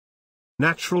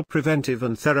Natural preventive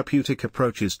and therapeutic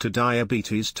approaches to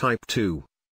diabetes type 2.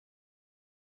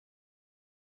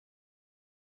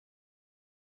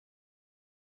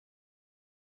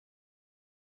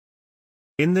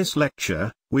 In this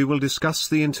lecture, we will discuss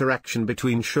the interaction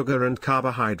between sugar and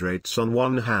carbohydrates on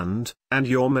one hand, and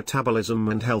your metabolism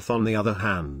and health on the other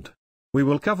hand. We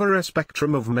will cover a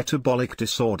spectrum of metabolic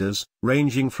disorders,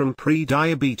 ranging from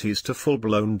pre-diabetes to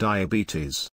full-blown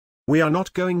diabetes. We are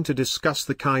not going to discuss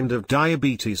the kind of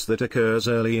diabetes that occurs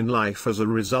early in life as a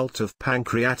result of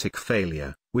pancreatic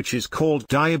failure, which is called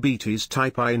diabetes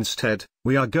type I. Instead,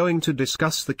 we are going to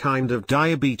discuss the kind of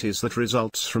diabetes that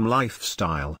results from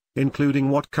lifestyle, including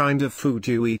what kind of food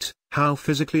you eat, how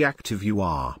physically active you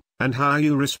are, and how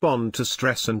you respond to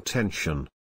stress and tension.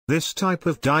 This type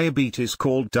of diabetes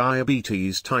called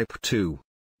diabetes type 2.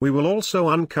 We will also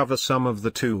uncover some of the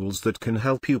tools that can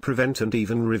help you prevent and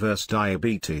even reverse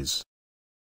diabetes.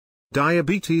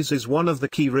 Diabetes is one of the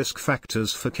key risk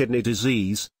factors for kidney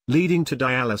disease, leading to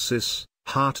dialysis,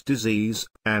 heart disease,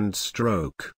 and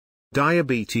stroke.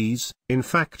 Diabetes, in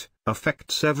fact,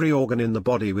 affects every organ in the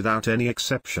body without any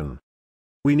exception.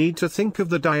 We need to think of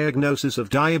the diagnosis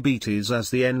of diabetes as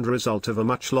the end result of a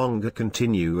much longer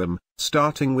continuum,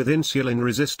 starting with insulin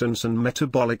resistance and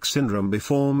metabolic syndrome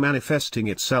before manifesting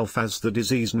itself as the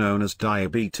disease known as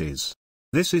diabetes.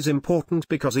 This is important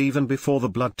because even before the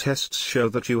blood tests show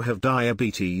that you have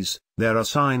diabetes, there are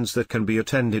signs that can be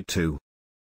attended to.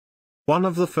 One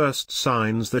of the first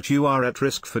signs that you are at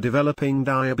risk for developing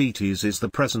diabetes is the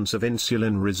presence of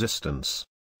insulin resistance.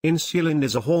 Insulin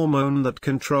is a hormone that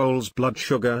controls blood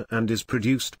sugar and is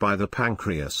produced by the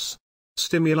pancreas.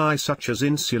 Stimuli such as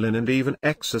insulin and even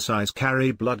exercise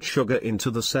carry blood sugar into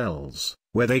the cells,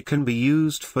 where they can be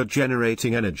used for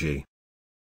generating energy.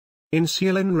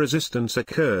 Insulin resistance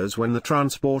occurs when the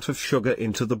transport of sugar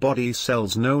into the body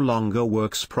cells no longer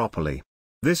works properly.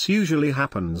 This usually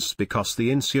happens because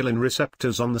the insulin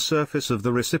receptors on the surface of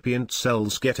the recipient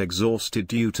cells get exhausted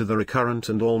due to the recurrent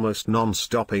and almost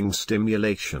non-stopping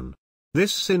stimulation.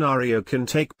 This scenario can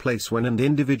take place when an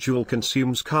individual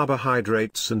consumes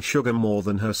carbohydrates and sugar more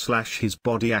than his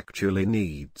body actually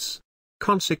needs.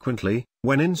 Consequently,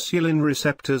 when insulin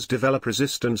receptors develop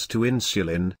resistance to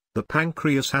insulin, the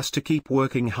pancreas has to keep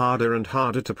working harder and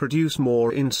harder to produce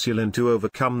more insulin to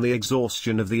overcome the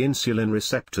exhaustion of the insulin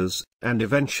receptors, and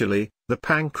eventually, the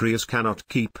pancreas cannot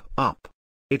keep up.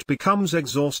 It becomes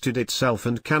exhausted itself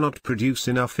and cannot produce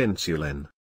enough insulin.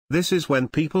 This is when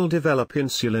people develop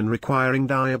insulin-requiring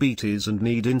diabetes and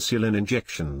need insulin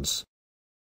injections.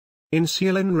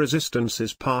 Insulin resistance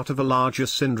is part of a larger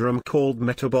syndrome called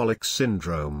metabolic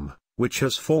syndrome, which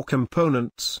has 4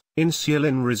 components: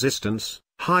 insulin resistance,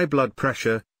 high blood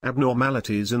pressure,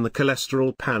 abnormalities in the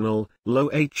cholesterol panel, low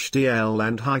HDL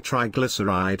and high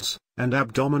triglycerides, and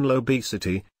abdominal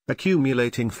obesity,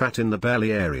 accumulating fat in the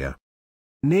belly area.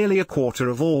 Nearly a quarter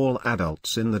of all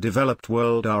adults in the developed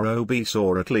world are obese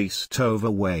or at least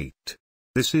overweight.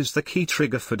 This is the key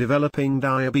trigger for developing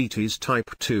diabetes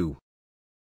type 2.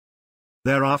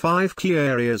 There are 5 key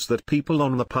areas that people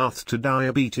on the path to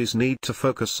diabetes need to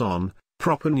focus on: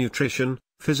 proper nutrition,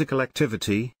 physical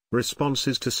activity,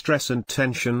 responses to stress and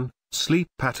tension, sleep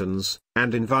patterns,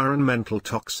 and environmental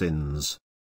toxins.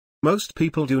 Most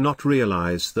people do not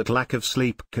realize that lack of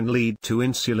sleep can lead to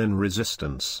insulin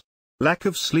resistance. Lack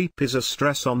of sleep is a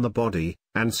stress on the body,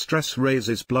 and stress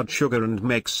raises blood sugar and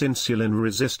makes insulin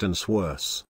resistance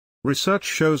worse. Research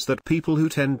shows that people who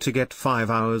tend to get 5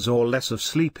 hours or less of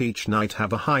sleep each night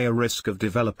have a higher risk of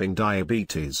developing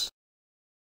diabetes.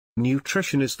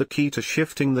 Nutrition is the key to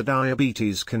shifting the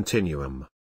diabetes continuum.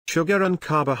 Sugar and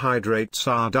carbohydrates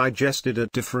are digested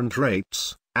at different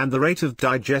rates, and the rate of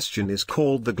digestion is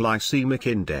called the glycemic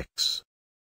index.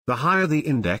 The higher the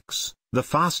index, the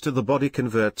faster the body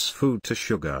converts food to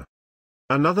sugar.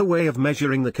 Another way of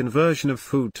measuring the conversion of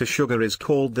food to sugar is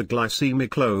called the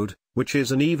glycemic load, which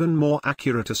is an even more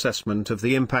accurate assessment of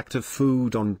the impact of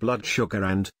food on blood sugar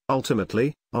and,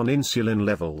 ultimately, on insulin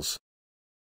levels.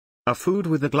 A food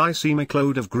with a glycemic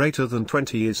load of greater than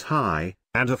 20 is high,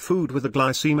 and a food with a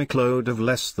glycemic load of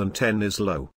less than 10 is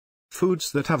low.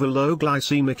 Foods that have a low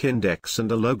glycemic index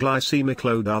and a low glycemic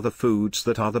load are the foods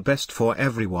that are the best for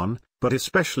everyone, but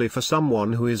especially for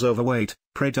someone who is overweight,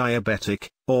 pre-diabetic,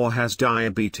 or has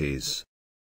diabetes.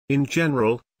 In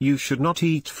general, you should not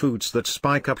eat foods that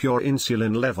spike up your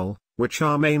insulin level, which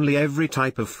are mainly every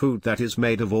type of food that is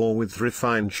made of or with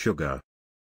refined sugar.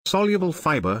 Soluble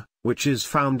fiber, which is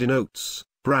found in oats,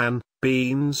 bran,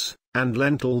 beans, and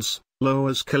lentils,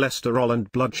 lowers cholesterol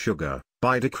and blood sugar,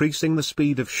 by decreasing the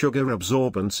speed of sugar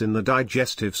absorbance in the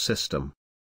digestive system.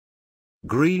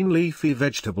 Green leafy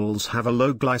vegetables have a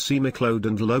low glycemic load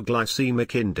and low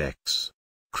glycemic index.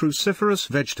 Cruciferous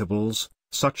vegetables,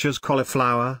 such as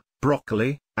cauliflower,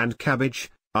 broccoli, and cabbage,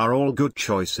 are all good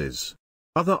choices.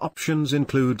 Other options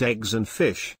include eggs and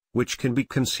fish, which can be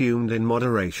consumed in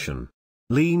moderation.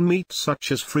 Lean meat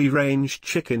such as free-range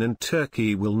chicken and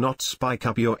turkey will not spike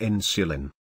up your insulin.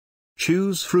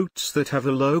 Choose fruits that have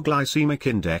a low glycemic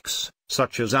index,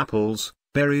 such as apples,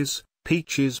 berries,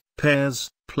 peaches,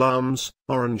 pears, plums,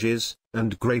 oranges,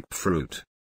 and grapefruit.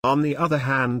 On the other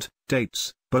hand,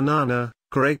 dates, banana,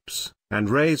 grapes, and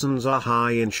raisins are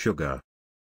high in sugar.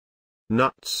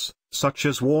 Nuts, such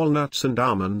as walnuts and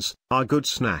almonds, are good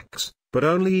snacks, but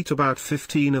only eat about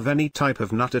 15 of any type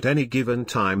of nut at any given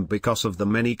time because of the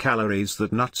many calories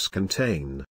that nuts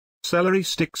contain. Celery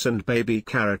sticks and baby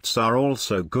carrots are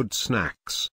also good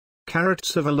snacks.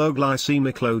 Carrots have a low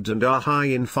glycemic load and are high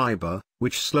in fiber,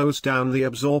 which slows down the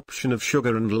absorption of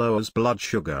sugar and lowers blood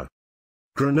sugar.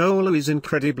 Granola is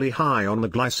incredibly high on the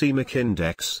glycemic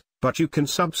index, but you can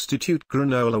substitute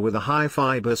granola with a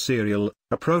high-fiber cereal,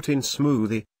 a protein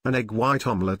smoothie, an egg white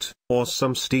omelette, or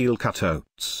some steel-cut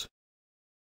oats.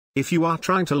 If you are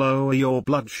trying to lower your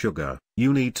blood sugar,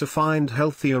 you need to find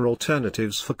healthier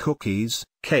alternatives for cookies,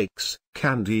 cakes,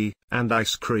 candy, and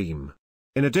ice cream.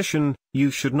 In addition, you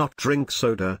should not drink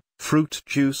soda, fruit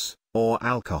juice, or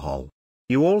alcohol.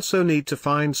 You also need to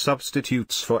find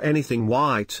substitutes for anything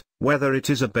white, whether it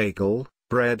is a bagel,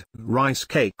 bread, rice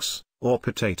cakes, or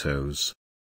potatoes.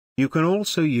 You can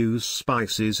also use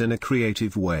spices in a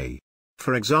creative way.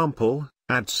 For example,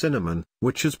 add cinnamon,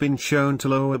 which has been shown to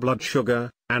lower blood sugar,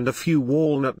 and a few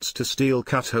walnuts to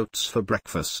steel-cut oats for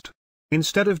breakfast.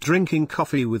 Instead of drinking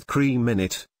coffee with cream in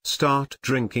it, start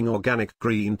drinking organic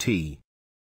green tea.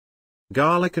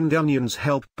 Garlic and onions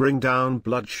help bring down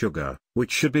blood sugar,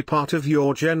 which should be part of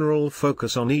your general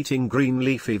focus on eating green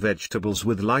leafy vegetables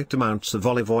with light amounts of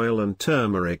olive oil and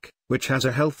turmeric, which has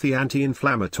a healthy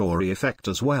anti-inflammatory effect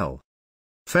as well.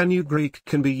 Fenugreek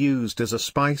can be used as a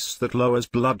spice that lowers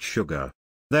blood sugar.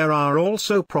 There are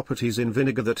also properties in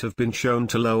vinegar that have been shown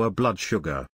to lower blood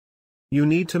sugar. You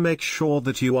need to make sure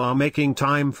that you are making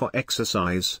time for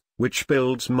exercise, which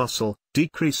builds muscle,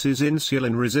 decreases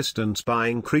insulin resistance by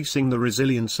increasing the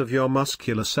resilience of your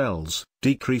muscular cells,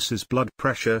 decreases blood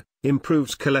pressure,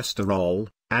 improves cholesterol,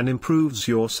 and improves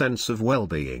your sense of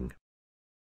well-being.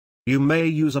 You may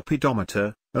use a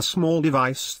pedometer, a small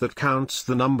device that counts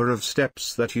the number of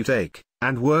steps that you take,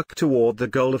 and work toward the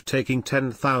goal of taking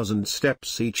 10,000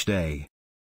 steps each day.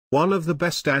 One of the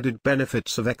best added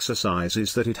benefits of exercise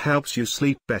is that it helps you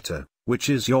sleep better, which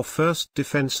is your first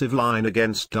defensive line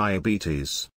against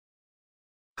diabetes.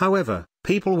 However,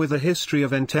 people with a history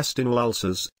of intestinal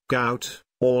ulcers, gout,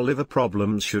 or liver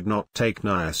problems should not take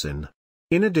niacin.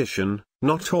 In addition,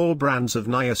 not all brands of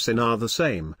niacin are the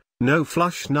same. No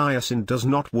flush niacin does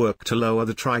not work to lower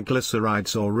the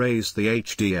triglycerides or raise the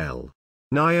HDL.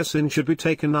 Niacin should be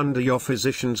taken under your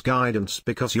physician's guidance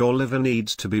because your liver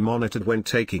needs to be monitored when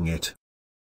taking it.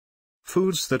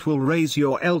 Foods that will raise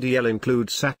your LDL include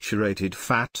saturated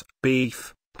fat,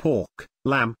 beef, pork,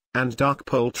 lamb, and dark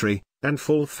poultry, and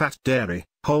full-fat dairy,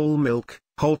 whole milk,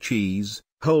 whole cheese,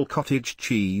 whole cottage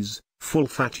cheese,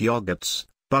 full-fat yogurts,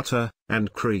 butter,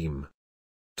 and cream.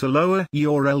 To lower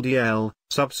your LDL,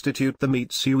 substitute the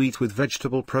meats you eat with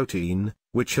vegetable protein,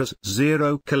 which has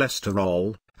zero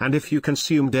cholesterol, and if you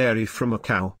consume dairy from a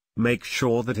cow, make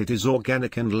sure that it is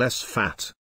organic and less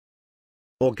fat.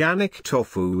 Organic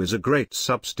tofu is a great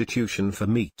substitution for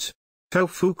meat.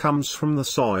 Tofu comes from the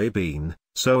soybean,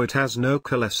 so it has no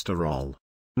cholesterol.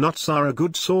 Nuts are a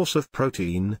good source of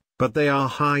protein, but they are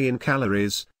high in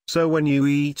calories, so when you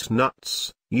eat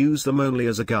nuts, use them only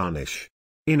as a garnish.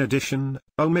 In addition,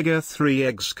 omega-3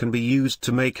 eggs can be used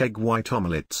to make egg white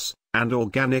omelettes, and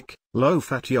organic,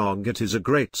 low-fat yogurt is a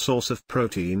great source of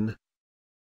protein.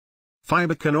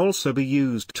 Fiber can also be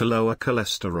used to lower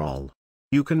cholesterol.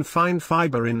 You can find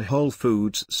fiber in whole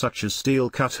foods such as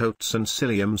steel-cut oats and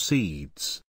psyllium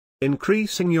seeds.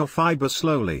 Increasing your fiber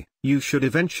slowly, you should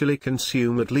eventually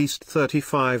consume at least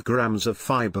 35 grams of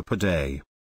fiber per day.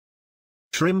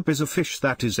 Shrimp is a fish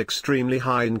that is extremely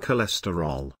high in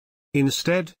cholesterol.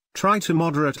 Instead, try to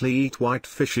moderately eat white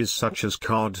fishes such as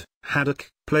cod, haddock,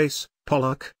 plaice,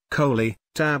 pollock, coley,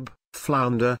 tab,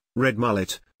 flounder, red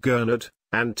mullet, gurnard,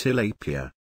 and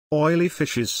tilapia. Oily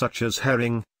fishes such as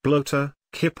herring, bloater,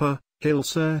 kipper,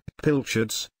 hilsa,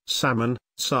 pilchards, salmon,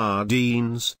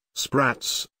 sardines,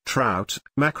 sprats, trout,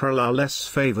 mackerel are less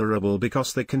favorable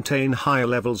because they contain higher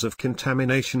levels of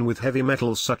contamination with heavy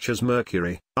metals such as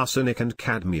mercury, arsenic and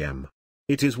cadmium.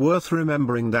 It is worth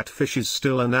remembering that fish is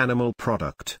still an animal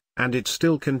product, and it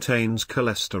still contains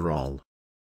cholesterol.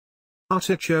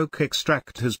 Artichoke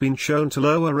extract has been shown to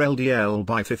lower LDL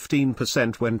by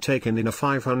 15% when taken in a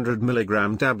 500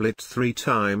 mg tablet 3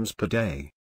 times per day.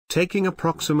 Taking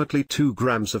approximately 2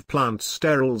 grams of plant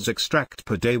sterols extract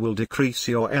per day will decrease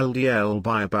your LDL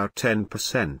by about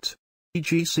 10%.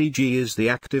 VGCG is the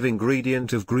active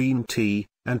ingredient of green tea,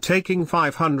 and taking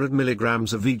 500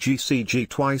 mg of VGCG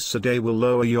twice a day will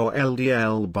lower your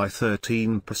LDL by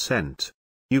 13%.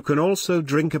 You can also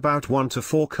drink about 1 to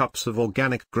 4 cups of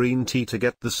organic green tea to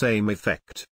get the same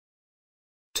effect.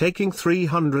 Taking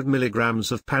 300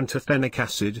 mg of pantothenic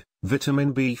acid,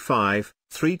 vitamin B5,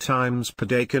 3 times per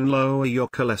day can lower your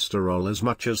cholesterol as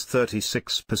much as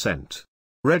 36%.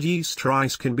 Red yeast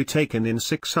rice can be taken in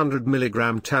 600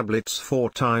 mg tablets 4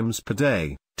 times per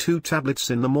day, 2 tablets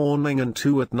in the morning and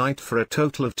 2 at night for a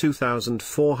total of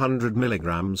 2,400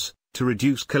 mg, to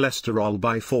reduce cholesterol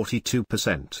by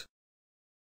 42%.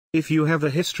 If you have a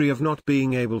history of not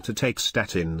being able to take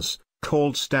statins,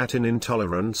 called statin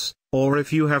intolerance, or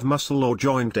if you have muscle or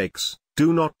joint aches,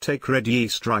 do not take red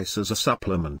yeast rice as a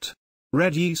supplement.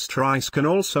 Red yeast rice can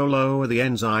also lower the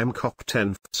enzyme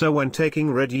CoQ10, so when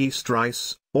taking red yeast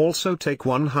rice, also take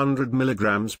 100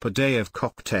 mg per day of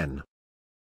CoQ10.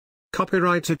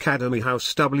 Copyright Academy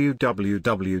House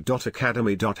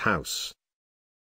www.academy.house